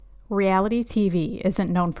Reality TV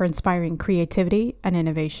isn't known for inspiring creativity and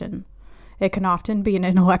innovation. It can often be an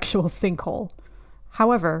intellectual sinkhole.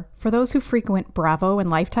 However, for those who frequent Bravo and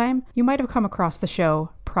Lifetime, you might have come across the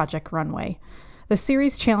show Project Runway. The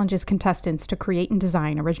series challenges contestants to create and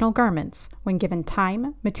design original garments when given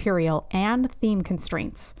time, material, and theme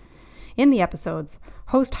constraints. In the episodes,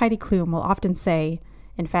 host Heidi Klum will often say,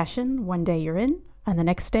 "In fashion, one day you're in, and the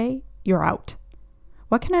next day, you're out."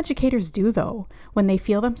 What can educators do, though, when they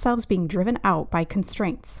feel themselves being driven out by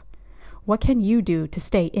constraints? What can you do to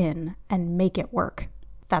stay in and make it work?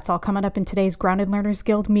 That's all coming up in today's Grounded Learners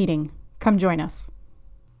Guild meeting. Come join us.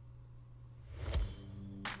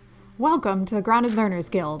 Welcome to the Grounded Learners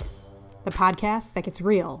Guild, the podcast that gets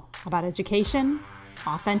real about education,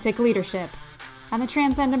 authentic leadership, and the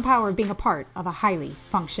transcendent power of being a part of a highly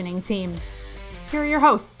functioning team. Here are your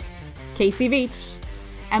hosts, Casey Veach,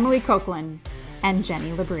 Emily Copeland, and Jenny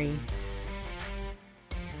Labrie.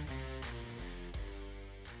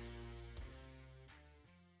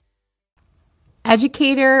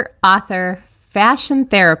 Educator, author, fashion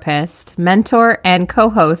therapist, mentor, and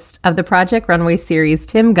co-host of the Project Runway series,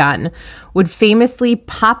 Tim Gunn, would famously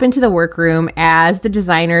pop into the workroom as the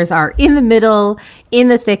designers are in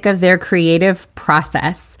the thick of their creative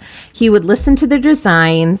process. He would listen to their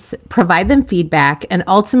designs, provide them feedback, and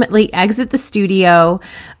ultimately exit the studio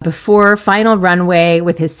before final runway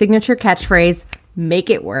with his signature catchphrase, "Make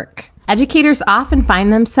it work." Educators often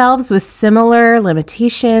find themselves with similar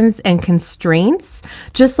limitations and constraints,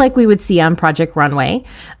 just like we would see on Project Runway.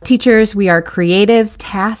 Teachers, we are creatives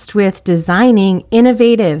tasked with designing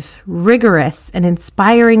innovative, rigorous, and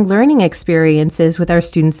inspiring learning experiences with our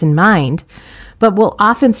students in mind, but we'll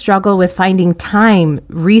often struggle with finding time,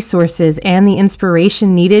 resources, and the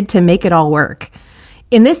inspiration needed to make it all work.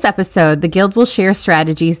 In this episode, the Guild will share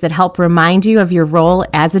strategies that help remind you of your role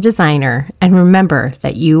as a designer and remember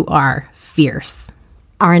that you are fierce.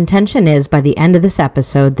 Our intention is, by the end of this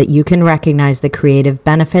episode, that you can recognize the creative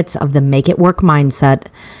benefits of the make it work mindset,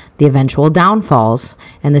 the eventual downfalls,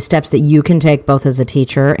 and the steps that you can take both as a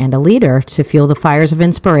teacher and a leader to fuel the fires of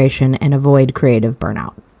inspiration and avoid creative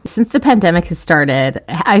burnout. Since the pandemic has started,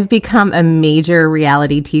 I've become a major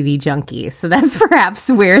reality TV junkie. So that's perhaps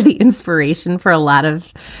where the inspiration for a lot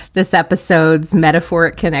of this episode's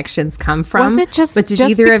metaphoric connections come from. Was it just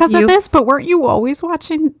because of this? But weren't you always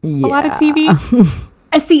watching a lot of TV?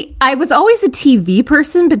 See, I was always a TV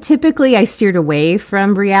person, but typically I steered away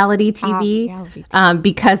from reality TV,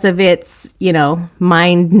 because of its,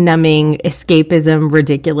 mind-numbing escapism,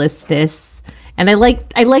 ridiculousness. And I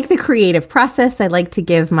like the creative process. I like to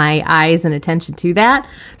give my eyes and attention to that.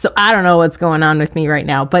 So I don't know what's going on with me right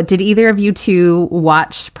now. But did either of you two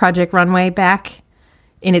watch Project Runway back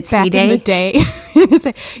in its heyday? In the day.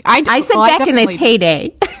 I said back in its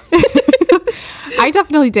heyday. I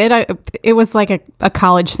definitely did. It was like a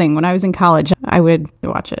college thing. When I was in college, I would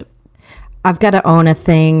watch it. I've got to own a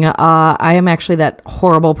thing. I am actually that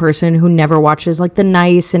horrible person who never watches like the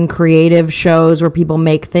nice and creative shows where people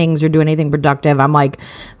make things or do anything productive. I'm like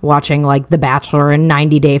watching like The Bachelor and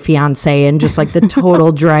 90 Day Fiancé and just like the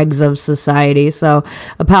total dregs of society. So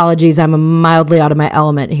apologies, I'm mildly out of my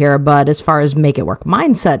element here. But as far as make it work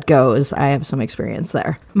mindset goes, I have some experience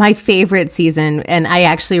there. My favorite season, and I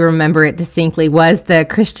actually remember it distinctly, was the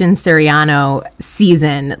Christian Siriano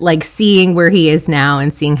season. Like seeing where he is now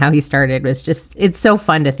and seeing how he started it's so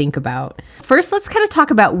fun to think about. First, let's kind of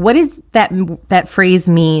talk about what does that phrase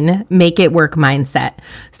mean, make it work mindset.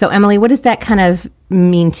 So Emily, what does that kind of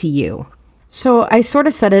mean to you? So I sort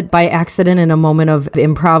of said it by accident in a moment of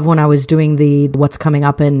improv when I was doing the what's coming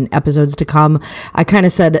up in episodes to come. I kind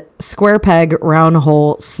of said square peg, round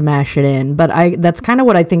hole, smash it in. But that's kind of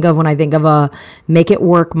what I think of when I think of a make it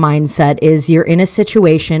work mindset is you're in a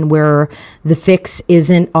situation where the fix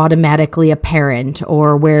isn't automatically apparent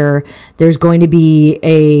or where there's going to be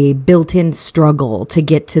a built-in struggle to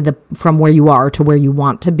get from where you are to where you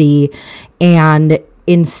want to be. And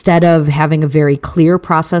instead of having a very clear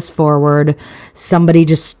process forward, somebody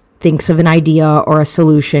just thinks of an idea or a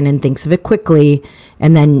solution and thinks of it quickly,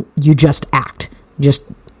 and then you just act. Just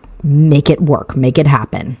make it work, make it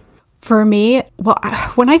happen. For me,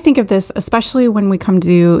 when I think of this, especially when we come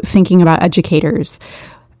to thinking about educators,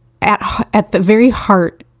 at the very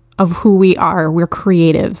heart of who we are, we're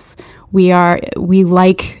creatives. We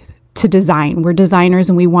like to design. We're designers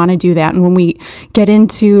and we want to do that. And when we get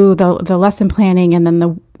into the lesson planning and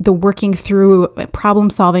then the working through problem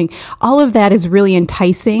solving, all of that is really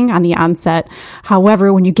enticing on the onset.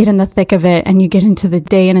 However, when you get in the thick of it and you get into the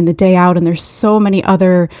day in and the day out, and there's so many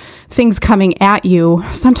other things coming at you,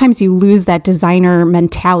 sometimes you lose that designer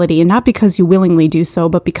mentality, and not because you willingly do so,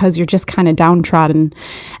 but because you're just kind of downtrodden.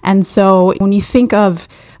 And so when you think of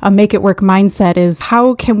a make it work mindset, is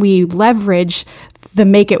how can we leverage the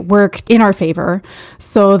make it work in our favor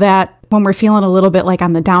so that when we're feeling a little bit like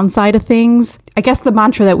on the downside of things, I guess the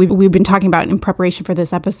mantra that we've been talking about in preparation for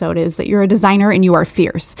this episode is that you're a designer and you are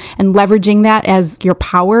fierce, and leveraging that as your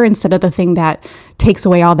power instead of the thing that takes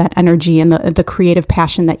away all that energy and the creative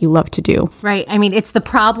passion that you love to do. Right. I mean, it's the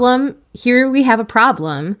problem. Here we have a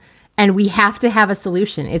problem and we have to have a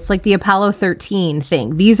solution. It's like the Apollo 13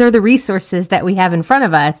 thing. These are the resources that we have in front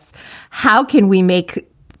of us. How can we make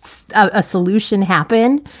a solution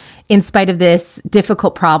happen in spite of this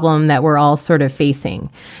difficult problem that we're all sort of facing?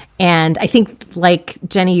 And I think, like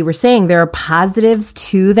Jenny, you were saying, there are positives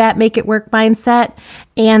to that make it work mindset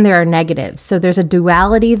and there are negatives. So there's a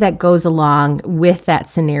duality that goes along with that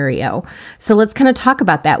scenario. So let's kind of talk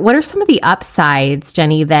about that. What are some of the upsides,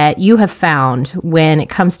 Jenny, that you have found when it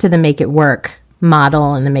comes to the make it work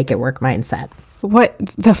model and the make it work mindset? What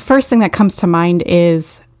the first thing that comes to mind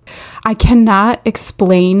is I cannot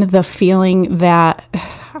explain the feeling that,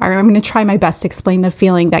 I'm going to try my best to explain the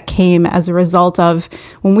feeling that came as a result of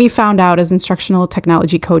when we found out as instructional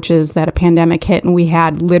technology coaches that a pandemic hit and we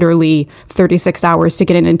had literally 36 hours to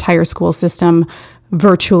get an entire school system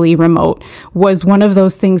virtually remote. Was one of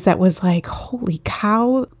those things that was like, holy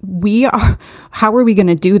cow, how are we going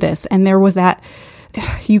to do this? And there was that.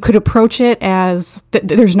 You could approach it as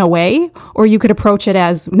there's no way, or you could approach it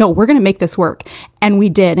as, no, we're going to make this work. And we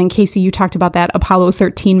did. And Casey, you talked about that Apollo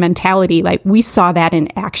 13 mentality. Like, we saw that in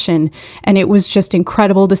action, and it was just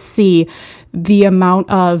incredible to see the amount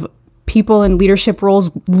of people in leadership roles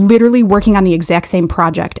literally working on the exact same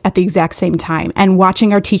project at the exact same time, and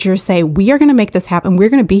watching our teachers say, we are going to make this happen. We're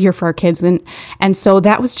going to be here for our kids. And so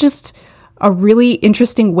that was just a really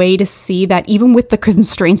interesting way to see that even with the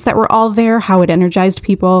constraints that were all there, how it energized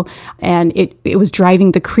people, and it was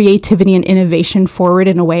driving the creativity and innovation forward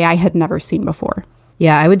in a way I had never seen before.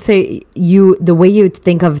 Yeah, I would say the way you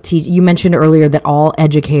think of you mentioned earlier that all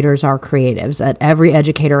educators are creatives, that every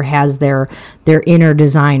educator has their inner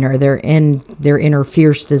designer, their inner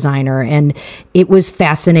fierce designer. And it was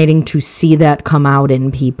fascinating to see that come out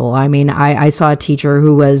in people. I mean, I saw a teacher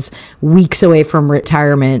who was weeks away from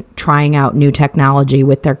retirement trying out new technology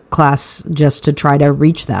with their class just to try to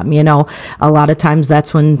reach them. You know, a lot of times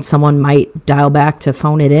that's when someone might dial back to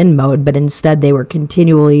phone it in mode, but instead they were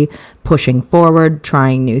continually pushing forward,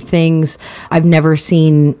 trying new things. I've never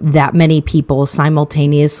seen that many people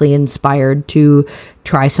simultaneously inspired to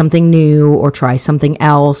try something new or try something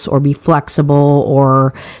else or be flexible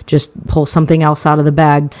or just pull something else out of the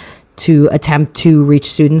bag to attempt to reach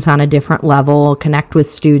students on a different level, connect with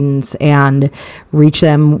students, and reach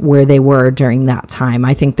them where they were during that time.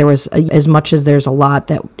 I think there was, as much as there's a lot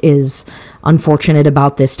that is unfortunate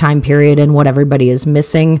about this time period and what everybody is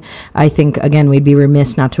missing, I think, again, we'd be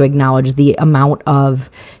remiss not to acknowledge the amount of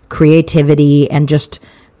creativity and just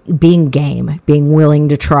being game, being willing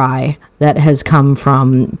to try that has come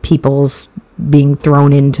from people's being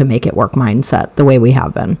thrown into make it work mindset the way we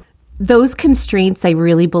have been. Those constraints, I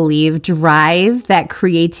really believe, drive that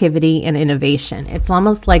creativity and innovation. It's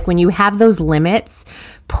almost like when you have those limits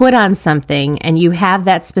put on something and you have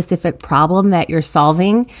that specific problem that you're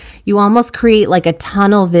solving, you almost create like a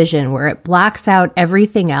tunnel vision where it blocks out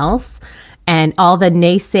everything else and all the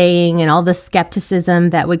naysaying and all the skepticism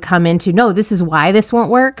that would come into, no, this is why this won't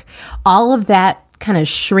work. All of that kind of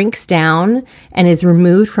shrinks down and is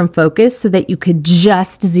removed from focus so that you could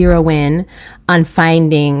just zero in on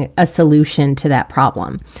finding a solution to that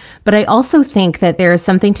problem. But I also think that there is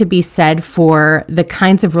something to be said for the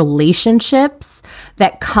kinds of relationships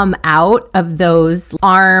that come out of those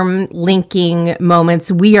arm linking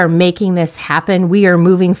moments. We are making this happen. We are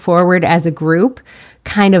moving forward as a group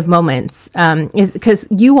kind of moments. Because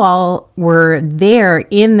you all were there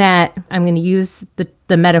in that, I'm going to use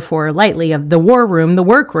the metaphor lightly, of the war room, the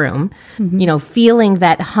workroom, you know, feeling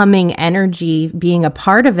that humming energy, being a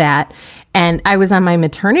part of that. And I was on my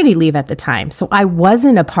maternity leave at the time, so I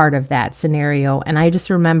wasn't a part of that scenario. And I just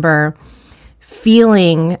remember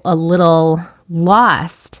feeling a little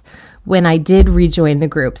lost when I did rejoin the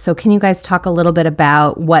group. So can you guys talk a little bit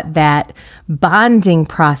about what that bonding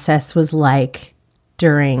process was like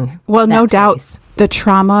during Well, no phase? doubt the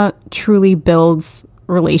trauma truly builds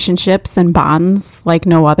relationships and bonds like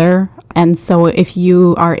no other. And so if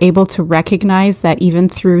you are able to recognize that even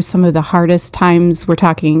through some of the hardest times we're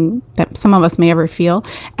talking that some of us may ever feel,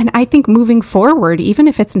 and I think moving forward, even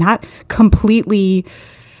if it's not completely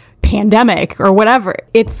pandemic or whatever,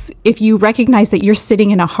 it's if you recognize that you're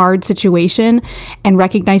sitting in a hard situation and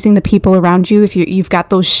recognizing the people around you, if you've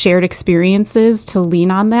got those shared experiences to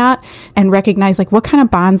lean on that and recognize like what kind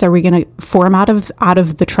of bonds are we going to form out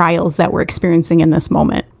of the trials that we're experiencing in this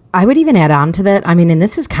moment. I would even add on to that. I mean, and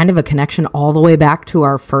this is kind of a connection all the way back to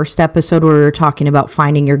our first episode where we were talking about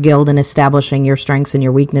finding your guild and establishing your strengths and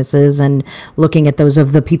your weaknesses and looking at those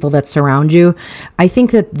of the people that surround you. I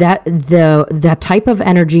think that type of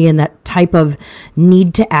energy and that type of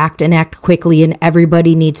need to act and act quickly and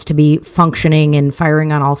everybody needs to be functioning and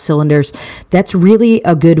firing on all cylinders. That's really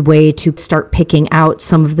a good way to start picking out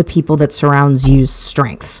some of the people that surrounds you's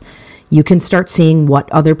strengths. You can start seeing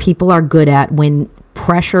what other people are good at when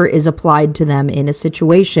pressure is applied to them in a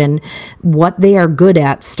situation. What they are good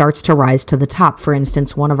at starts to rise to the top. For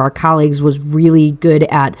instance, one of our colleagues was really good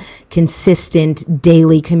at consistent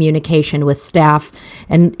daily communication with staff,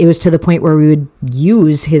 and it was to the point where we would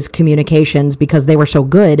use his communications because they were so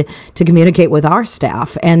good to communicate with our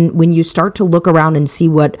staff. And when you start to look around and see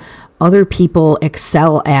what other people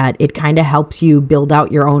excel at, it kind of helps you build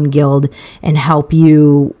out your own guild and help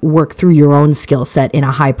you work through your own skill set in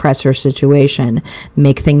a high pressure situation,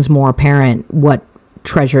 make things more apparent what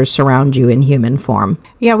treasures surround you in human form.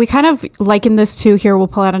 Yeah, we kind of liken this to, here we'll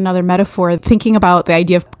pull out another metaphor, thinking about the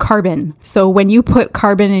idea of carbon. So when you put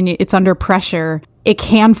carbon and it's under pressure, it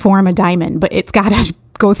can form a diamond, but it's got to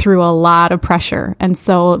go through a lot of pressure. And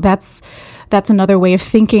so that's another way of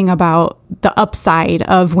thinking about the upside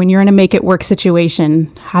of when you're in a make it work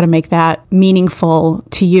situation, how to make that meaningful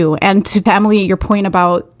to you. And to Emily, your point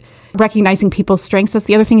about recognizing people's strengths, that's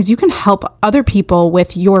the other thing, is you can help other people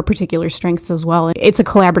with your particular strengths as well. It's a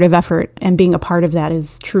collaborative effort, and being a part of that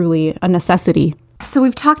is truly a necessity. So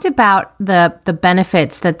we've talked about the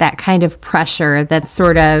benefits that kind of pressure, that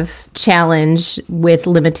sort of challenge with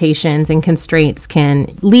limitations and constraints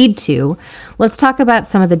can lead to. Let's talk about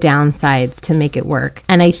some of the downsides to make it work.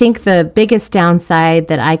 And I think the biggest downside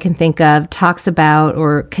that I can think of talks about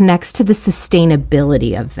or connects to the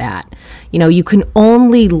sustainability of that. You know, you can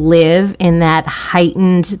only live in that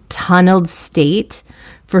heightened, tunneled state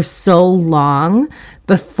for so long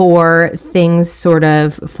before things sort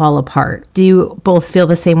of fall apart. Do you both feel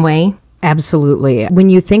the same way? Absolutely. When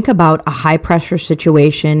you think about a high pressure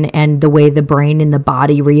situation and the way the brain and the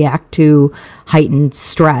body react to heightened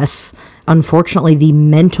stress, unfortunately, the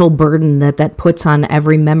mental burden that puts on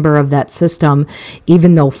every member of that system,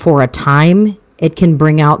 even though for a time it can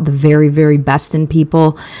bring out the very, very best in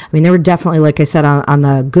people. I mean, there were definitely, like I said, on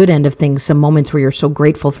the good end of things, some moments where you're so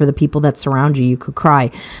grateful for the people that surround you, you could cry.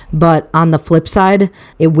 But on the flip side,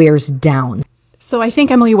 it wears down. So I think,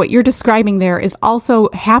 Emily, what you're describing there is also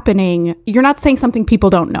happening. You're not saying something people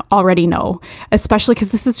don't already know, especially because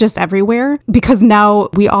this is just everywhere, because now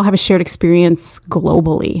we all have a shared experience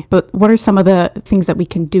globally. But what are some of the things that we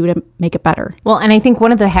can do to make it better? Well, and I think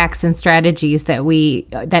one of the hacks and strategies that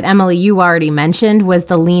Emily, you already mentioned, was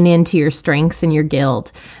the lean into your strengths and your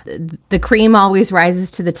guild. The cream always rises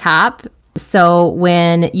to the top. So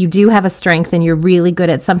when you do have a strength and you're really good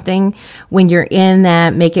at something, when you're in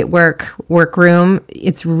that make it workroom,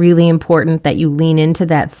 it's really important that you lean into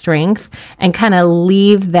that strength and kind of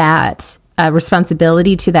leave that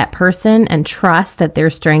responsibility to that person and trust that their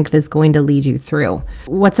strength is going to lead you through.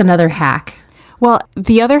 What's another hack? Well,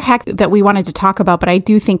 the other hack that we wanted to talk about, but I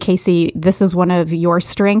do think, Casey, this is one of your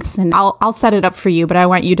strengths, and I'll set it up for you, but I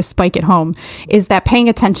want you to spike it home, is that paying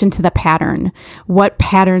attention to the pattern, what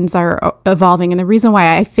patterns are evolving. And the reason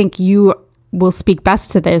why I think you will speak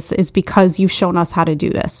best to this is because you've shown us how to do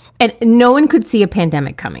this. And no one could see a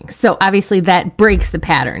pandemic coming. So obviously that breaks the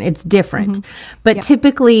pattern. It's different. Mm-hmm. But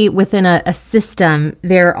typically within a system,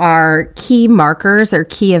 there are key markers or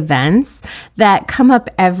key events that come up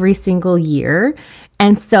every single year.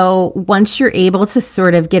 And so once you're able to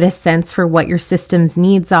sort of get a sense for what your system's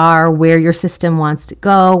needs are, where your system wants to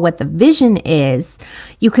go, what the vision is,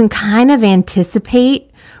 you can kind of anticipate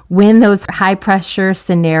when those high pressure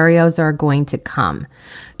scenarios are going to come.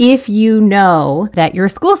 If you know that your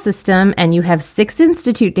school system and you have 6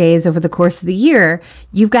 institute days over the course of the year,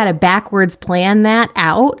 you've got to backwards plan that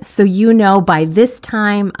out. So you know by this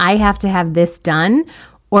time I have to have this done,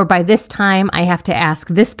 Or by this time, I have to ask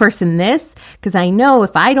this person this, because I know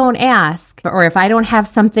if I don't ask or if I don't have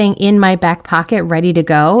something in my back pocket ready to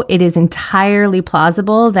go, it is entirely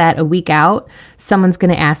plausible that a week out, someone's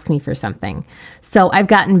going to ask me for something. So I've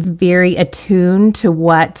gotten very attuned to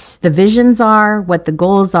what the visions are, what the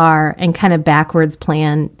goals are, and kind of backwards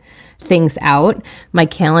plan things out. My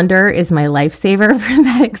calendar is my lifesaver for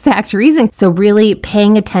that exact reason. So really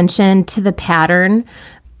paying attention to the pattern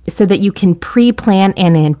so that you can pre-plan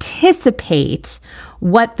and anticipate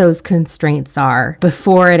what those constraints are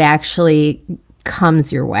before it actually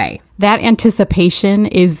comes your way. That anticipation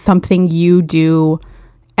is something you do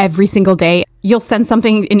every single day. You'll send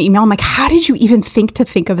something in email. I'm like, how did you even think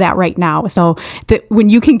of that right now? So when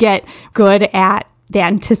you can get good at the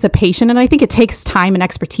anticipation, and I think it takes time and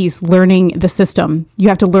expertise learning the system. You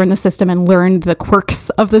have to learn the system and learn the quirks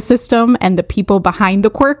of the system and the people behind the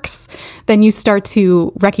quirks. Then you start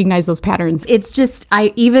to recognize those patterns. It's just,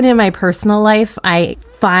 even in my personal life, I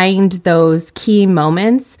find those key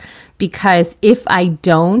moments because if I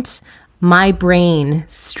don't, my brain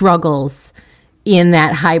struggles in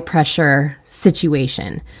that high pressure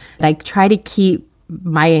situation. I try to keep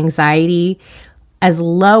my anxiety as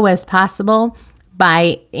low as possible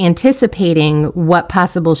by anticipating what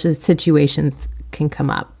possible situations can come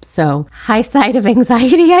up. So high side of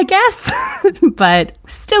anxiety, I guess, but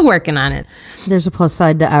still working on it. There's a plus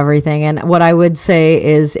side to everything. And what I would say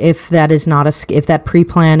is if that is not if that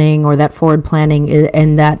pre-planning or that forward planning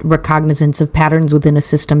and that recognizance of patterns within a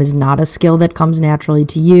system is not a skill that comes naturally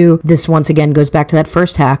to you, this once again goes back to that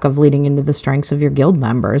first hack of leading into the strengths of your guild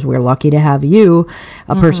members. We're lucky to have you,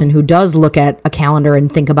 a person who does look at a calendar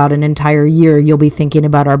and think about an entire year. You'll be thinking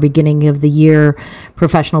about our beginning of the year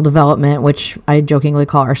professional development, which I jokingly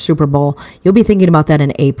call our Super Bowl. You'll be thinking about that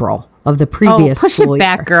in April of the previous push school it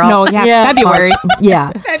back, year. girl. No, February.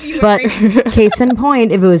 Yeah. But case in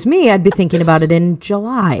point, if it was me, I'd be thinking about it in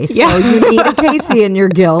July. So Yeah. you need a Casey in your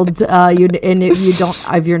guild. And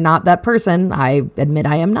if you're not that person, I admit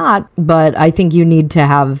I am not, but I think you need to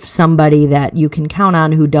have somebody that you can count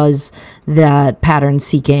on who does that pattern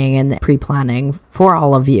seeking and pre-planning for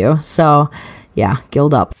all of you. So yeah,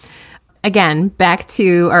 guild up. Again, back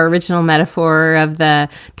to our original metaphor of the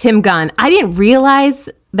Tim Gunn. I didn't realize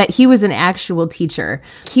that he was an actual teacher.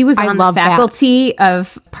 He was on the faculty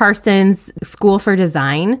of Parsons School for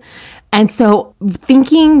Design. And so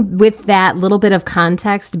thinking with that little bit of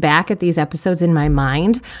context back at these episodes in my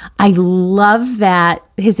mind, I love that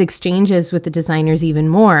his exchanges with the designers even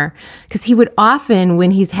more, because he would often,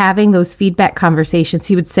 when he's having those feedback conversations,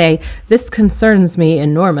 he would say, "This concerns me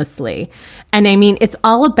enormously." And I mean, it's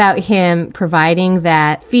all about him providing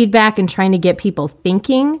that feedback and trying to get people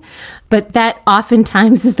thinking. But that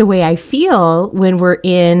oftentimes is the way I feel when we're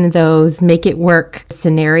in those make it work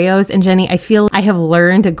scenarios. And Jenny, I feel I have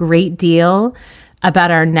learned a great deal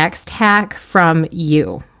about our next hack from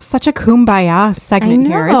you. Such a kumbaya segment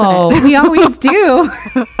here, isn't it? We always do.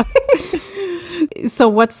 So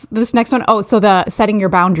what's this next one? Oh, so the setting your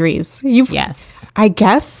boundaries. Yes. I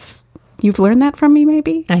guess you've learned that from me,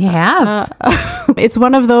 maybe? I have. It's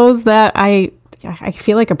one of those that I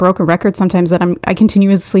feel like a broken record sometimes that I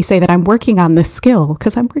continuously say that I'm working on this skill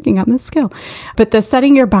because I'm working on this skill. But the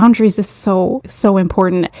setting your boundaries is so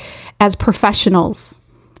important as professionals.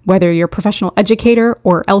 Whether you're a professional educator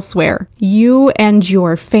or elsewhere, you and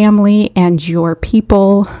your family and your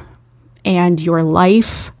people and your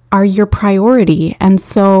life are your priority. And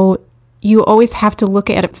so you always have to look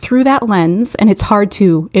at it through that lens. And it's hard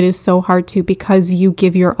to. It is so hard to, because you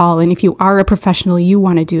give your all. And if you are a professional, you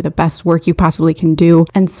want to do the best work you possibly can do.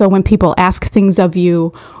 And so when people ask things of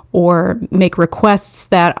you or make requests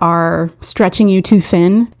that are stretching you too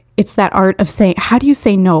thin, it's that art of saying, how do you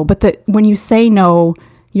say no? But when you say no,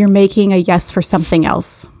 you're making a yes for something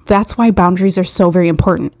else. That's why boundaries are so very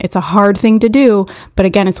important. It's a hard thing to do, but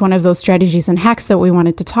again, it's one of those strategies and hacks that we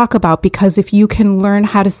wanted to talk about, because if you can learn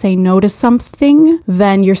how to say no to something,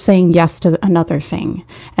 then you're saying yes to another thing.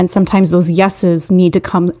 And sometimes those yeses need to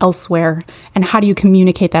come elsewhere. And how do you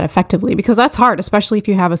communicate that effectively? Because that's hard, especially if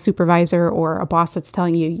you have a supervisor or a boss that's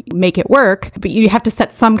telling you make it work, but you have to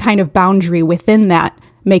set some kind of boundary within that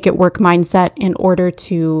make it work mindset in order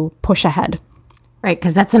to push ahead. Right,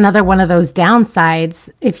 because that's another one of those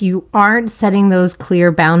downsides. If you aren't setting those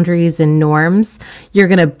clear boundaries and norms, you're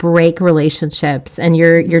going to break relationships and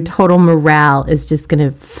your total morale is just going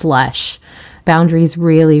to flush. Boundaries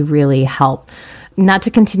really, really help. Not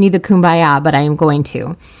to continue the kumbaya, but I am going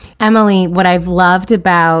to. Emily, what I've loved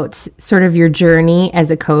about sort of your journey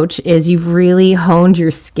as a coach is you've really honed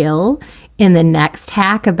your skill in the next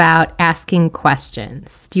hack about asking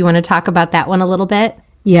questions. Do you want to talk about that one a little bit?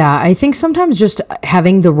 Yeah, I think sometimes just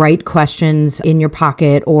having the right questions in your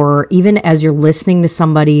pocket, or even as you're listening to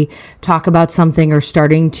somebody talk about something or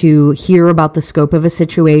starting to hear about the scope of a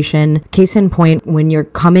situation. Case in point, when you're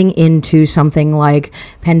coming into something like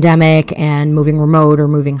pandemic and moving remote or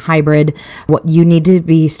moving hybrid, what you need to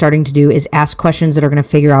be starting to do is ask questions that are going to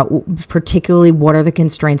figure out particularly what are the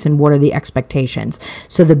constraints and what are the expectations.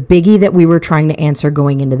 So the biggie that we were trying to answer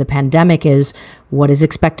going into the pandemic is, what is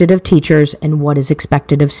expected of teachers and what is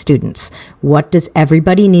expected of students? What does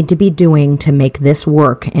everybody need to be doing to make this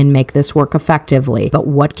work and make this work effectively? But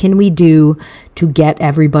what can we do to get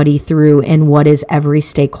everybody through, and what is every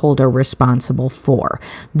stakeholder responsible for?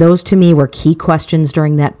 Those to me were key questions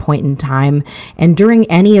during that point in time. And during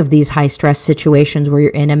any of these high stress situations where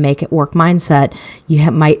you're in a make it work mindset,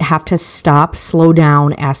 you might have to stop, slow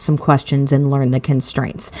down, ask some questions, and learn the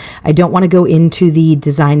constraints. I don't want to go into the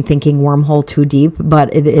design thinking wormhole too deep,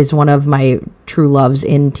 but it is one of my true loves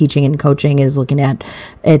in teaching and coaching, is looking at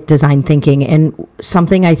design thinking. And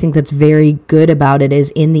something I think that's very good about it is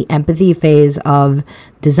in the empathy phase of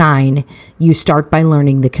design, you start by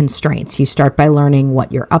learning the constraints. You start by learning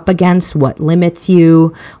what you're up against, what limits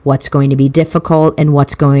you, what's going to be difficult, and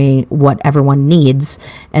what everyone needs.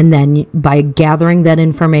 And then by gathering that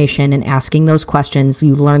information and asking those questions,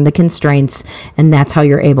 you learn the constraints, and that's how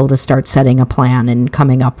you're able to start setting a plan and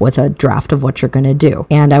coming up with a draft of what you're going to do.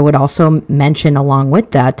 And I would also mention along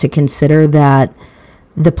with that to consider that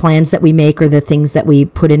the plans that we make or the things that we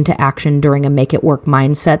put into action during a make it work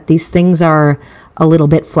mindset, these things are a little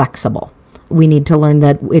bit flexible. We need to learn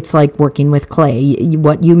that it's like working with clay.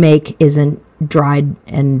 What you make isn't dried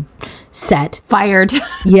and set. Fired.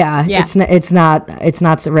 Yeah. It's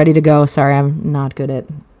not ready to go. Sorry, I'm not good at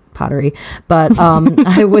pottery, but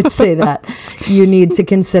I would say that you need to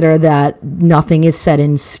consider that nothing is set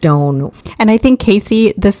in stone. And I think,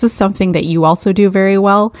 Casey, this is something that you also do very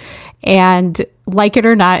well. And like it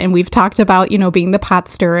or not, and we've talked about, being the pot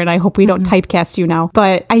stirrer, and I hope we don't typecast you now,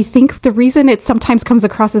 but I think the reason it sometimes comes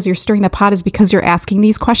across as you're stirring the pot is because you're asking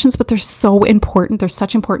these questions, but they're so important. They're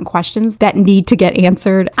such important questions that need to get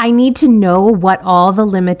answered. I need to know what all the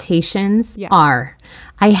limitations are.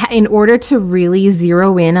 In order to really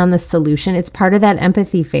zero in on the solution, it's part of that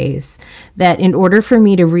empathy phase, that in order for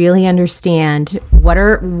me to really understand what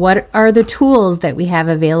are the tools that we have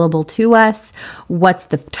available to us, what's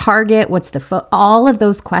the target, all of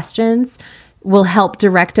those questions will help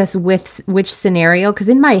direct us with which scenario. Because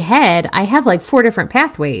in my head, I have like 4 different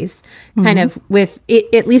pathways, kind of with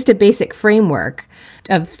at least a basic framework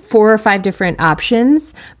of 4 or 5 different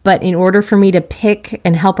options. But in order for me to pick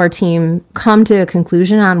and help our team come to a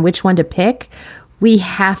conclusion on which one to pick, we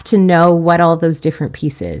have to know what all those different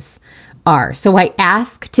pieces are. So I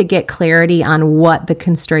ask to get clarity on what the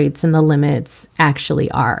constraints and the limits actually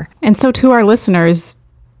are. And so to our listeners,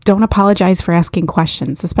 don't apologize for asking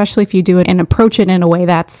questions, especially if you do it and approach it in a way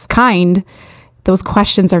that's kind. Those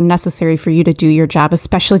questions are necessary for you to do your job,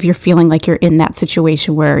 especially if you're feeling like you're in that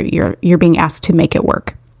situation where you're being asked to make it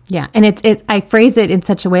work. Yeah. And I phrase it in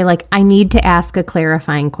such a way like, I need to ask a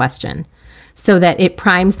clarifying question so that it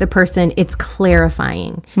primes the person. It's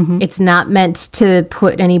clarifying. It's not meant to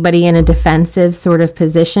put anybody in a defensive sort of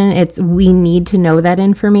position. We need to know that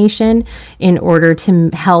information in order to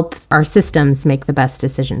help our systems make the best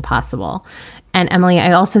decision possible. And Emily,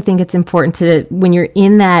 I also think it's important to, when you're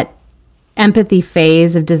in that empathy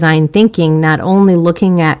phase of design thinking, not only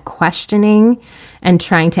looking at questioning and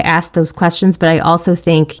trying to ask those questions, but I also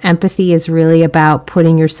think empathy is really about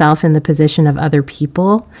putting yourself in the position of other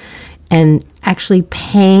people and actually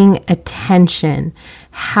paying attention.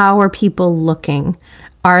 How are people looking?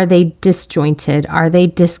 Are they disjointed? Are they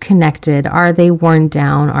disconnected? Are they worn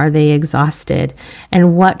down? Are they exhausted?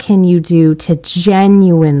 And what can you do to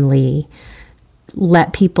genuinely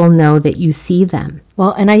let people know that you see them?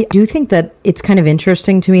 Well, and I do think that it's kind of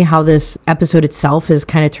interesting to me how this episode itself is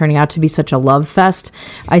kind of turning out to be such a love fest.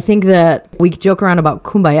 I think that we joke around about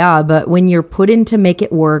kumbaya, but when you're put in to make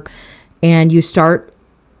it work and you start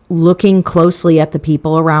looking closely at the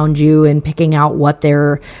people around you and picking out what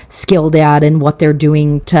they're skilled at and what they're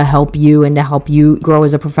doing to help you and to help you grow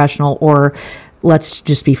as a professional, or let's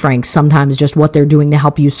just be frank, sometimes just what they're doing to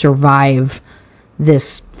help you survive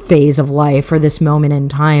this phase of life or this moment in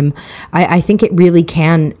time, I think it really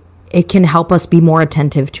can help us be more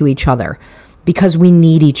attentive to each other, because we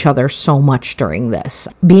need each other so much during this.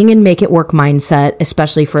 Being in make it work mindset,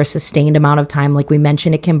 especially for a sustained amount of time, like we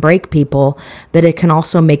mentioned, it can break people, but it can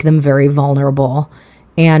also make them very vulnerable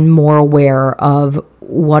and more aware of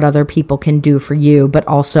what other people can do for you, but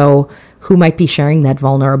also who might be sharing that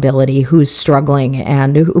vulnerability, who's struggling,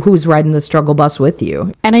 and who's riding the struggle bus with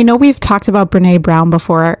you. And I know we've talked about Brene Brown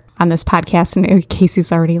before on this podcast, and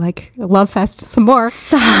Casey's already like, love fest some more.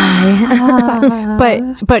 Sigh.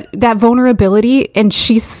 But that vulnerability, and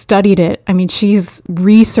she's studied it. I mean, she's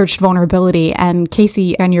researched vulnerability. And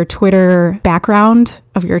Casey, on your Twitter background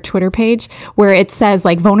of your Twitter page, where it says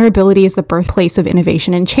like vulnerability is the birthplace of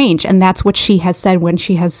innovation and change. And that's what she has said when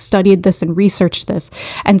she has studied this and researched this.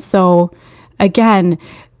 And so again,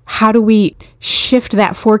 how do we shift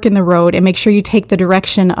that fork in the road and make sure you take the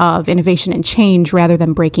direction of innovation and change rather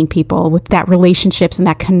than breaking people? With that relationships and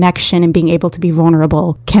that connection and being able to be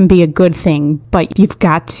vulnerable can be a good thing, but you've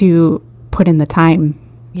got to put in the time.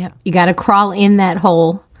 Yeah. You got to crawl in that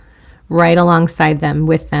hole right alongside them,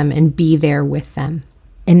 with them, and be there with them.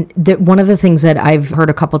 And one of the things that I've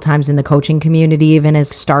heard a couple times in the coaching community, even as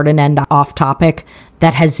start and end off topic,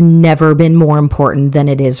 that has never been more important than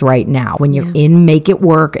it is right now. When you're in make it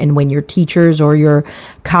work, and when your teachers or your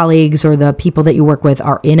colleagues or the people that you work with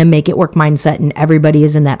are in a make it work mindset, and everybody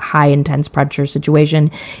is in that high intense pressure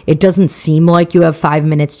situation, it doesn't seem like you have 5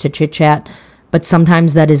 minutes to chit chat, but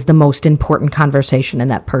sometimes that is the most important conversation in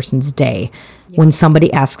that person's day. When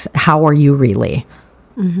somebody asks, how are you really?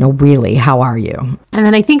 No, really, how are you? And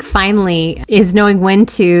then I think finally is knowing when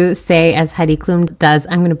to say, as Heidi Klum does,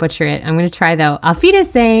 I'm going to butcher it. I'm going to try though. Auf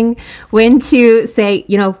Wiedersehen, when to say,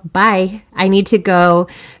 bye. I need to go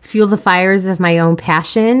fuel the fires of my own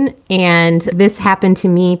passion. And this happened to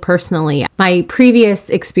me personally. My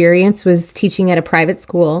previous experience was teaching at a private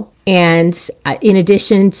school. And in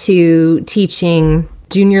addition to teaching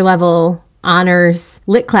junior level honors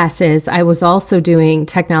lit classes, I was also doing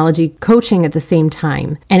technology coaching at the same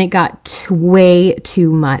time, and it got way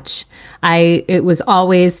too much. It was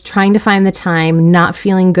always trying to find the time, not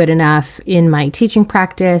feeling good enough in my teaching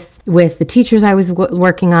practice with the teachers I was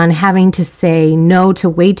working on, having to say no to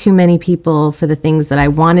way too many people for the things that I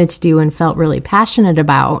wanted to do and felt really passionate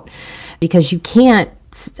about, because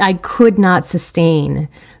I could not sustain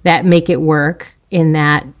that make it work in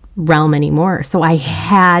that realm anymore. So I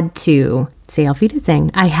had to say Auf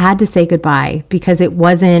Wiedersehen. I had to say goodbye because it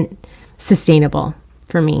wasn't sustainable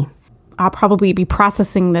for me. I'll probably be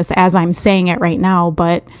processing this as I'm saying it right now,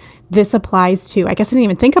 but this applies to, I guess I didn't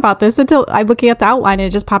even think about this until I'm looking at the outline and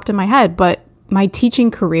it just popped in my head, but my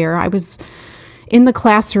teaching career, I was in the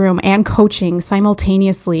classroom and coaching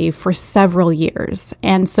simultaneously for several years.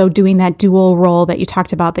 And so doing that dual role that you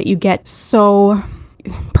talked about, that you get so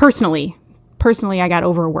personally, I got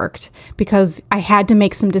overworked because I had to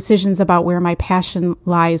make some decisions about where my passion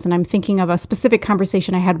lies. And I'm thinking of a specific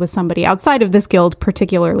conversation I had with somebody outside of this guild,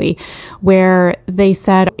 particularly, where they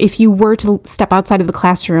said, if you were to step outside of the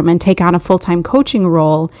classroom and take on a full-time coaching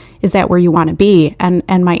role, is that where you want to be? And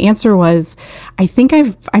my answer was, I think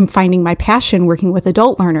I'm finding my passion working with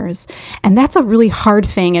adult learners. And that's a really hard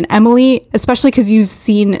thing. And Emily, especially because you've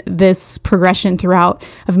seen this progression throughout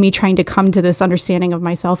of me trying to come to this understanding of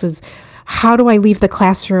myself, is how do I leave the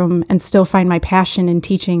classroom and still find my passion in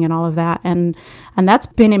teaching and all of that? And that's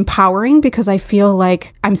been empowering because I feel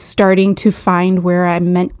like I'm starting to find where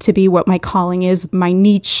I'm meant to be, what my calling is, my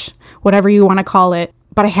niche, whatever you want to call it.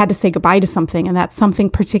 But I had to say goodbye to something. And that something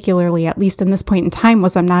particularly, at least in this point in time,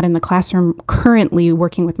 was I'm not in the classroom currently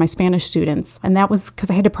working with my Spanish students. And that was because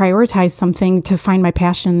I had to prioritize something to find my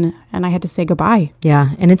passion, and I had to say goodbye. Yeah,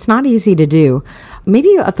 and it's not easy to do.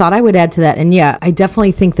 Maybe a thought I would add to that, and yeah, I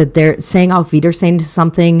definitely think that they're saying Auf Wiedersehen to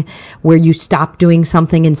something where you stop doing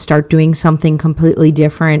something and start doing something completely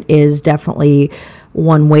different is definitely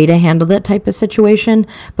one way to handle that type of situation.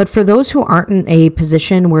 But for those who aren't in a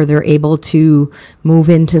position where they're able to move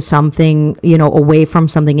into something, away from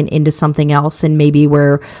something and into something else, and maybe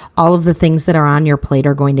where all of the things that are on your plate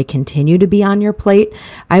are going to continue to be on your plate,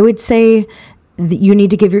 I would say you need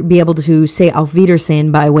to be able to say Auf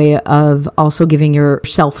Wiedersehen by way of also giving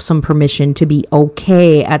yourself some permission to be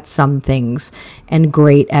okay at some things and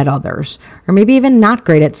great at others, or maybe even not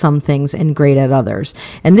great at some things and great at others.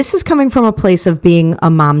 And this is coming from a place of being a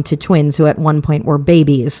mom to twins who at one point were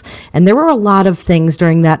babies. And there were a lot of things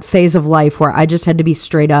during that phase of life where I just had to be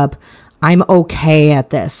straight up, I'm okay at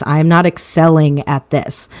this. I'm not excelling at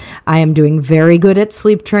this. I am doing very good at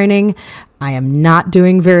sleep training. I am not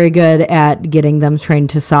doing very good at getting them trained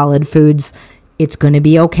to solid foods. It's going to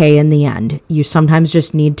be okay in the end. You sometimes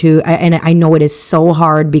just need to, and I know it is so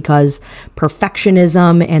hard because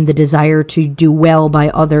perfectionism and the desire to do well by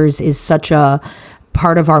others is such a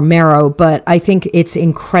part of our marrow, but I think it's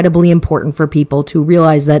incredibly important for people to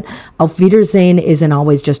realize that Auf Wiedersehen isn't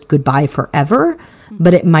always just goodbye forever.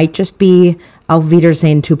 but it might just be Auf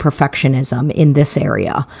Wiedersehen to perfectionism in this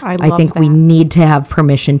area. I think we need to have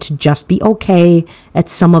permission to just be okay at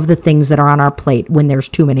some of the things that are on our plate when there's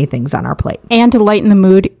too many things on our plate. And to lighten the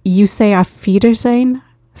mood, you say Auf Wiedersehen.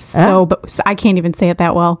 So I can't even say it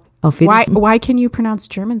that well. Why can you pronounce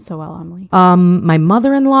German so well, Emily? My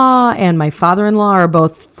mother-in-law and my father-in-law are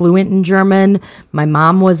both fluent in German. My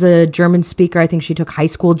mom was a German speaker. I think she took high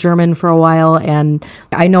school German for a while. And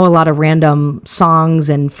I know a lot of random songs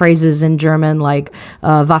and phrases in German, like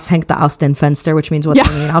Was hängt da aus dem Fenster, which means what's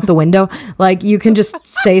hanging out the window. Like you can just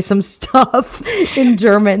say some stuff in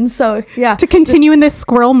German. So yeah. To continue in this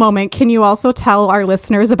squirrel moment, can you also tell our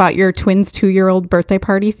listeners about your twins' 2-year-old birthday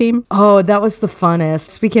party theme? Oh, that was the funnest.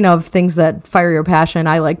 Speaking of things that fire your passion,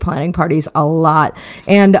 I like planning parties a lot.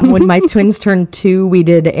 And when my twins turned 2, we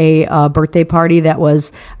did a birthday party that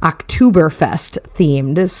was Oktoberfest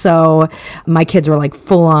themed. So my kids were like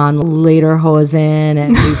full on Lederhosen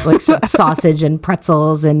and like sausage and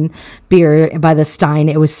pretzels and beer by the Stein.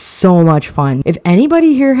 It was so much fun. If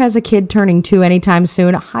anybody here has a kid turning 2 anytime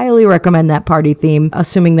soon, I highly recommend that party theme,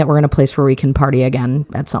 assuming that we're in a place where we can party again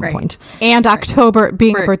at some point. And October,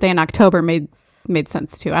 being a birthday in October made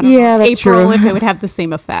sense too. I don't know that's April true. if it would have the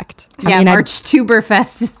same effect. Yeah,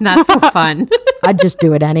 Marchtoberfest is not so fun. I'd just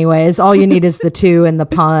do it anyways. All you need is the 2 and the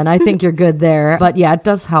pun. I think you're good there. But yeah, it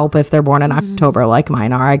does help if they're born in October like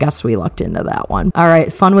mine are. I guess we looked into that one. All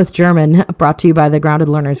right, Fun with German, brought to you by the Grounded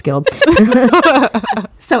Learners Guild.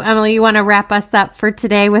 So Emily, you want to wrap us up for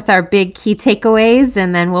today with our big key takeaways,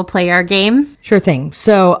 and then we'll play our game? Sure thing.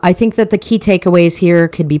 So I think that the key takeaways here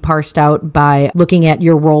could be parsed out by looking at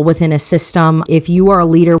your role within a system. If you are a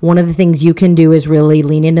leader, one of the things you can do is really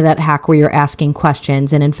lean into that hack where you're asking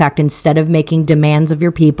questions. And in fact, instead of making demands of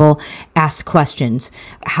your people, ask questions.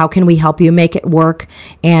 How can we help you make it work?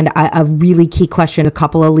 And a really key question a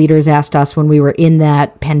couple of leaders asked us when we were in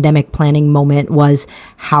that pandemic planning moment was,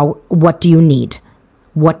 what do you need?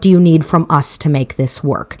 What do you need from us to make this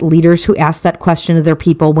work? Leaders who ask that question to their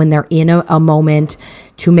people when they're in a moment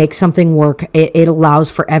to make something work, it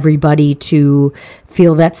allows for everybody to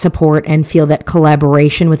feel that support and feel that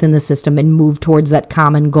collaboration within the system and move towards that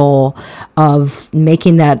common goal of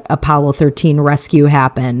making that Apollo 13 rescue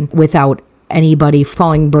happen without anybody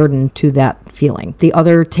falling burden to that feeling. The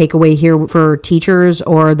other takeaway here for teachers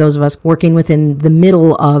or those of us working within the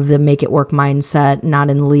middle of the make it work mindset, not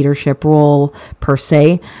in the leadership role per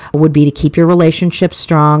se, would be to keep your relationships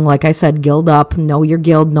strong. Like I said, guild up, know your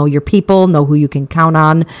guild, know your people, know who you can count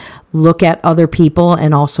on. Look at other people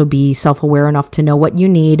and also be self-aware enough to know what you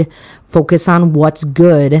need. Focus on what's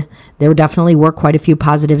good. There definitely were quite a few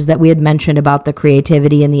positives that we had mentioned about the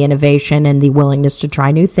creativity and the innovation and the willingness to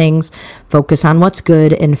try new things. Focus on what's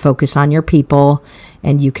good and focus on your people,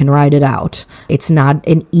 and you can ride it out. It's not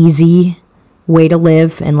an easy way to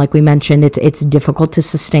live, and like we mentioned, it's difficult to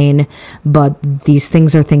sustain, but these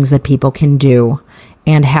things are things that people can do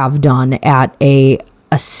and have done at a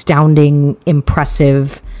astounding,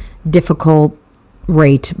 impressive, difficult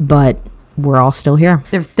rate, but we're all still here.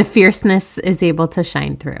 The fierceness is able to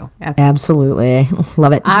shine through. Absolutely.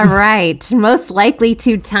 Love it. All right. Most likely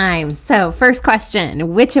to time. So first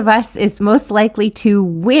question, which of us is most likely to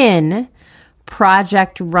win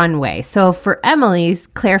Project Runway? So for Emily's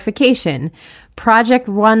clarification, Project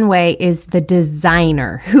Runway is the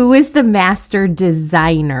designer. Who is the master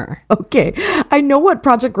designer? Okay. I know what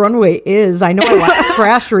Project Runway is. I know I watch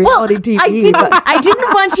Crash reality TV. I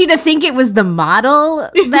didn't want you to think it was the model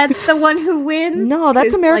that's the one who wins. No,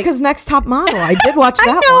 that's America's Next Top Model. I did watch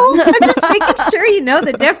that one. I'm just making sure you know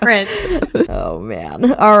the difference. Oh,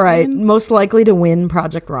 man. All right. Most likely to win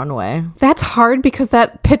Project Runway. That's hard because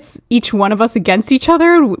that pits each one of us against each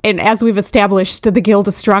other. And as we've established, the guild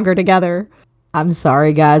is stronger together. I'm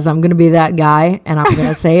sorry, guys. I'm going to be that guy, and I'm going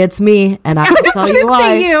to say it's me, and I'll tell you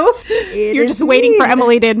why. You're just waiting for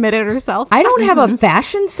Emily to admit it herself. I don't have a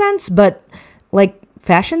fashion sense, but like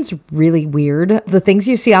fashion's really weird. The things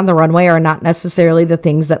you see on the runway are not necessarily the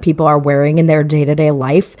things that people are wearing in their day-to-day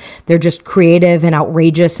life. They're just creative and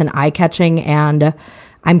outrageous and eye-catching, and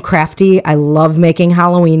I'm crafty. I love making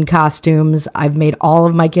Halloween costumes. I've made all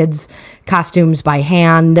of my kids' costumes by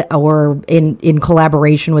hand or in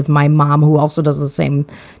collaboration with my mom, who also does the same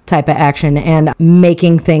type of action. And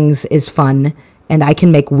making things is fun. And I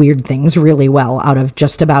can make weird things really well out of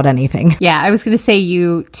just about anything. Yeah, I was going to say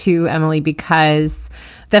you too, Emily, because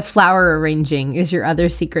the flower arranging is your other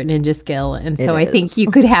secret ninja skill. And so I think you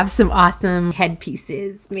could have some awesome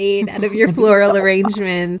headpieces made out of your floral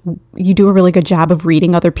arrangement. You do a really good job of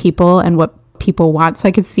reading other people and what people want. So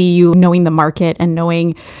I could see you knowing the market and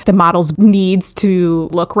knowing the model's needs to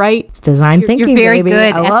look right. It's design thinking. You're very baby.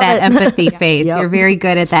 good I at love that it. empathy phase. Yep. You're very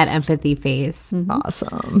good at that empathy phase.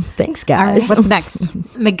 Awesome. Thanks, guys. What's next?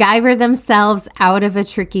 MacGyver themselves out of a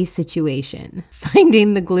tricky situation.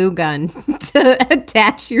 Finding the glue gun to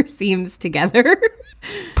attach your seams together.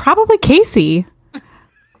 Probably Casey.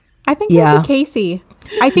 I think maybe Casey.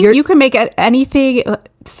 I think you can make anything,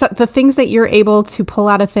 the things that you're able to pull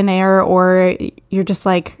out of thin air, or you're just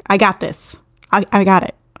like, I got this. I got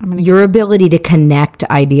it. Your ability to connect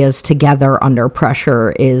ideas together under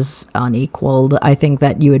pressure is unequaled. I think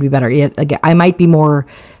that you would be better. Again, I might be more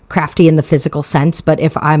crafty in the physical sense, but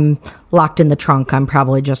if I'm locked in the trunk, I'm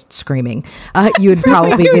probably just screaming. You would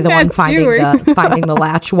probably be the one finding the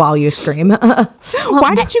latch while you scream.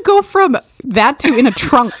 Why did you go from that to in a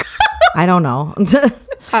trunk? I don't know.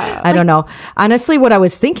 I don't know. Honestly, what I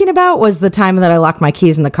was thinking about was the time that I locked my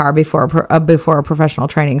keys in the car before a professional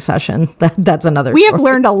training session. That's another We story. have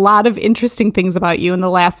learned a lot of interesting things about you in the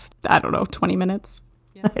last, 20 minutes.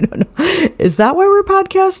 I don't know. Is that why we're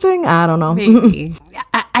podcasting? I don't know. Maybe.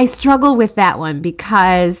 I struggle with that one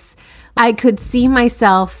because I could see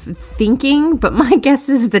myself thinking, but my guess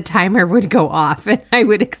is the timer would go off and I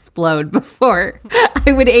would explode before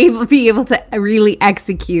I would be able to really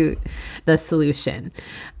execute the solution.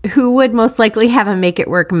 Who would most likely have a make it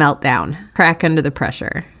work meltdown, crack under the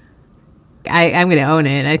pressure? I'm going to own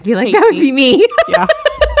it. I feel like that would be me. Yeah.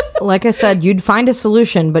 Like I said, you'd find a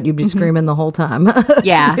solution, but you'd be screaming the whole time.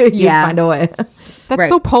 Yeah. You'd find a way. That's Right.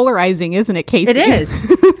 so polarizing, isn't it, Casey? It is.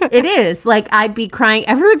 It is. Like, I'd be crying.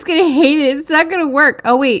 Everyone's going to hate it. It's not going to work.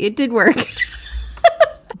 Oh, wait, it did work.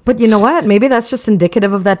 But you know what? Maybe that's just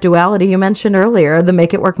indicative of that duality you mentioned earlier. The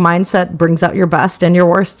make it work mindset brings out your best and your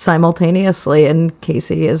worst simultaneously. And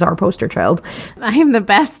Casey is our poster child. I am the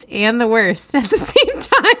best and the worst at the same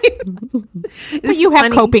time. But you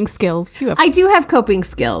have coping skills. I do have coping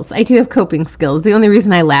skills. The only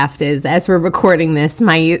reason I laughed is as we're recording this,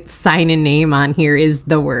 my sign and name on here is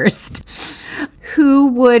the worst.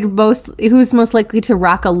 Who's most likely to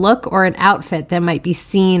rock a look or an outfit that might be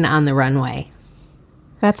seen on the runway?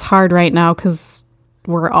 That's hard right now because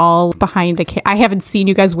we're all behind I haven't seen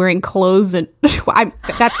you guys wearing clothes, and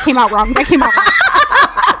that came out wrong.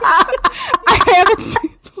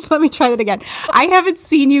 Let me try that again. I haven't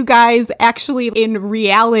seen you guys actually in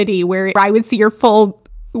reality where I would see your full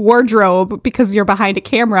wardrobe because you're behind a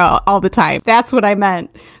camera all the time. That's what I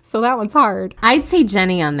meant. So that one's hard. I'd say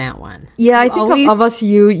Jenny on that one. Yeah, I think of us,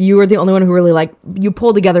 you are the only one who really you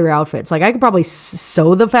pull together your outfits. Like I could probably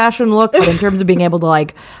sew the fashion look, but in terms of being able to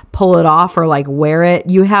pull it off or wear it,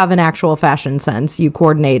 you have an actual fashion sense. You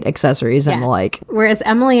coordinate accessories and the like. Whereas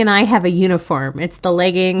Emily and I have a uniform. It's the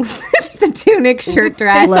leggings, the tunic, shirt,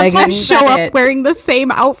 dress. Sometimes show up wearing the same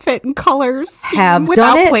outfit and colors. Have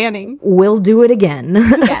without done it. Planning. We'll do it again.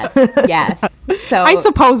 Yes. So I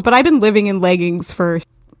suppose, but I've been living in leggings for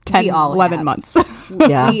 10, 11 months.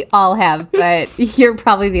 Yeah. We all have, but you're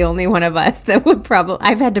probably the only one of us that would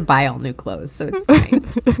I've had to buy all new clothes, so it's fine.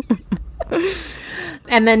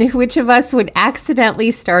 And then which of us would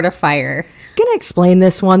accidentally start a fire? I'm gonna explain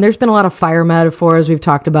this one. There's been a lot of fire metaphors. We've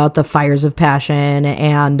talked about the fires of passion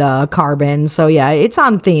and carbon. So yeah, it's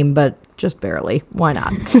on theme, but just barely. Why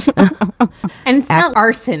not? And it's not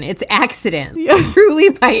arson, it's accident. Truly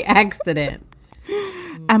by accident.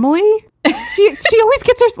 Emily? She always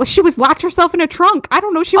gets she was locked herself in a trunk. I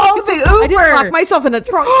don't know. I didn't lock myself in a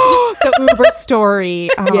trunk. The Uber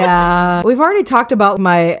story. Yeah, we've already talked about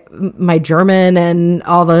my German and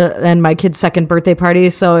my kid's second birthday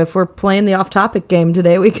party. So if we're playing the off-topic game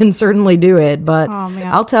today, we can certainly do it. But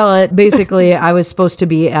I'll tell it. Basically, I was supposed to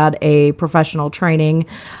be at a professional training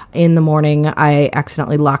in the morning. I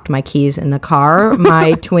accidentally locked my keys in the car.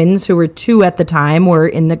 My twins, who were 2 at the time, were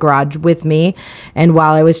in the garage with me, and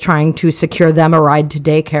while I was trying to secure them a ride to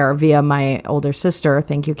daycare via my older sister,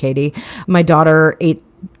 thank you, Katie, my daughter ate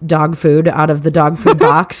dog food out of the dog food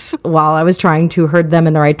box while I was trying to herd them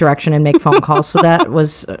in the right direction and make phone calls. So that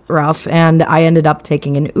was rough. And I ended up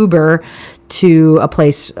taking an Uber to a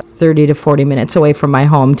place 30 to 40 minutes away from my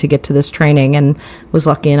home to get to this training, and was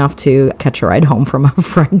lucky enough to catch a ride home from a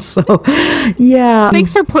friend. So yeah.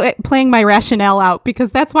 Thanks for playing my rationale out,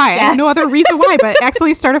 because that's why. I have no other reason why, but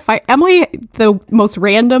actually start a fight. Emily, the most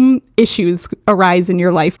random issues arise in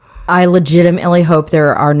your life. I legitimately hope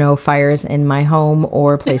there are no fires in my home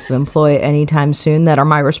or place of employ anytime soon that are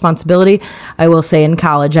my responsibility. I will say in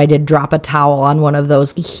college, I did drop a towel on one of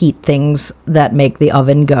those heat things that make the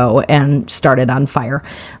oven go and started on fire.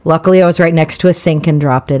 Luckily, I was right next to a sink and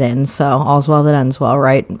dropped it in. So all's well that ends well,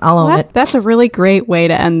 right? I'll own it. That's a really great way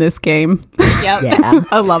to end this game. Yep. Yeah.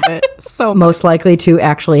 I love it so much. Most likely to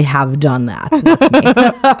actually have done that.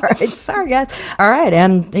 All right. Sorry, guys. All right.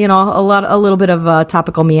 And, a little bit of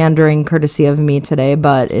topical meandering courtesy of me today,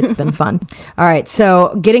 but it's been fun. All right.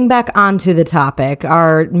 So getting back onto the topic,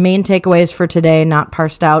 our main takeaways for today, not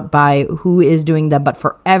parsed out by who is doing them, but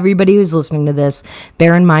for everybody who's listening to this,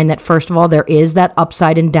 bear in mind that first of all, there is that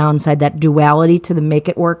upside and downside, that duality to the make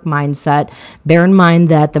it work mindset. Bear in mind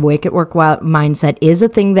that the make it work mindset is a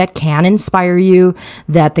thing that can inspire you,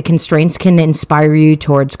 that the constraints can inspire you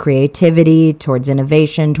towards creativity, towards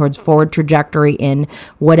innovation, towards forward trajectory in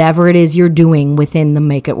whatever it is you're doing within the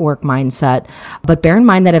make it work mindset. But bear in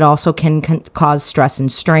mind that it also can cause stress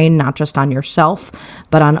and strain, not just on yourself,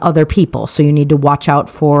 but on other people. So you need to watch out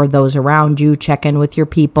for those around you, check in with your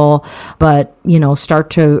people, but, start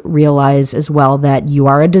to realize as well that you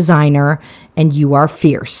are a designer and you are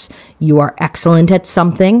fierce. You are excellent at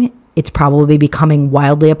something. It's probably becoming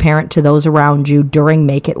wildly apparent to those around you during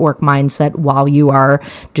make it work mindset while you are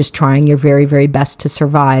just trying your very, very best to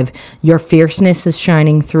survive. Your fierceness is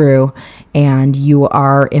shining through and you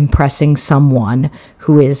are impressing someone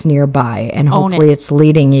who is nearby. And hopefully it's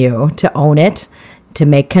leading you to own it, to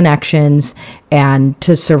make connections, and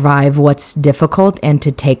to survive what's difficult and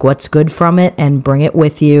to take what's good from it and bring it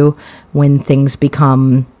with you when things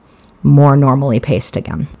become more normally paced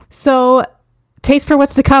again. So, taste for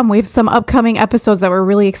what's to come. We have some upcoming episodes that we're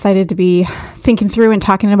really excited to be thinking through and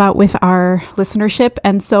talking about with our listenership.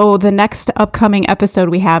 And so the next upcoming episode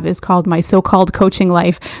we have is called My So-Called Coaching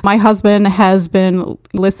Life. My husband has been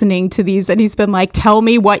listening to these and he's been like, tell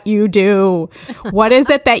me what you do. What is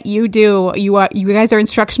it that you do? You guys are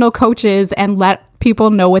instructional coaches, and let people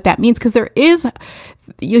know what that means, because there is...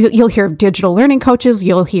 You'll hear of digital learning coaches,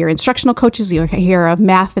 you'll hear instructional coaches, you'll hear of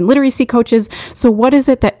math and literacy coaches. So what is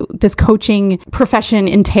it that this coaching profession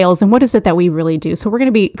entails, and what is it that we really do? So we're going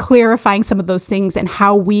to be clarifying some of those things and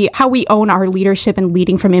how we own our leadership and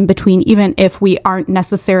leading from in between, even if we aren't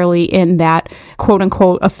necessarily in that quote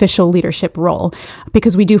unquote official leadership role,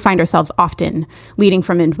 because we do find ourselves often leading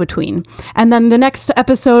from in between. And then the next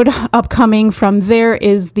episode upcoming from there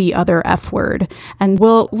is the other F word. And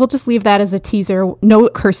we'll just leave that as a teaser. No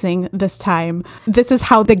cursing this time. This is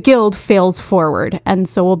how the guild fails forward. And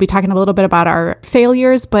so we'll be talking a little bit about our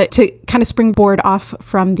failures, but to kind of springboard off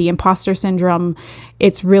from the imposter syndrome,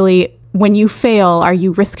 it's really, when you fail, are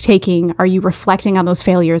you risk-taking? Are you reflecting on those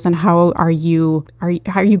failures? And how are you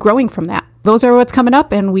growing from that? Those are what's coming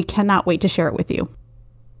up, and we cannot wait to share it with you.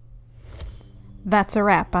 That's a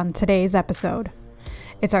wrap on today's episode.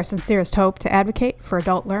 It's our sincerest hope to advocate for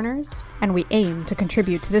adult learners, and we aim to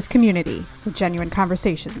contribute to this community with genuine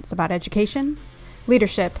conversations about education,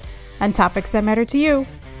 leadership, and topics that matter to you.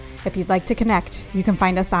 If you'd like to connect, you can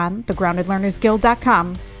find us on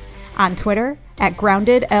thegroundedlearnersguild.com, on Twitter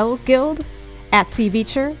 @GroundedLGuild,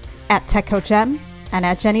 @CVeacher, @TechCoachM, and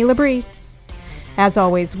 @JennyLabrie. As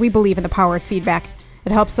always, we believe in the power of feedback.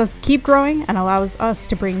 It helps us keep growing and allows us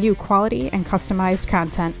to bring you quality and customized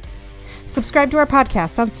content. Subscribe to our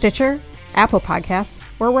podcast on Stitcher, Apple Podcasts,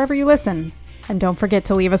 or wherever you listen. And don't forget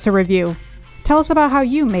to leave us a review. Tell us about how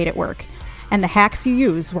you made it work and the hacks you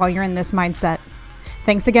use while you're in this mindset.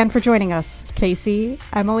 Thanks again for joining us, Casey,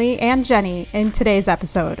 Emily, and Jenny, in today's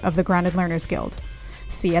episode of the Grounded Learners Guild.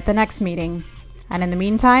 See you at the next meeting. And in the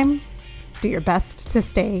meantime, do your best to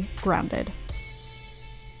stay grounded.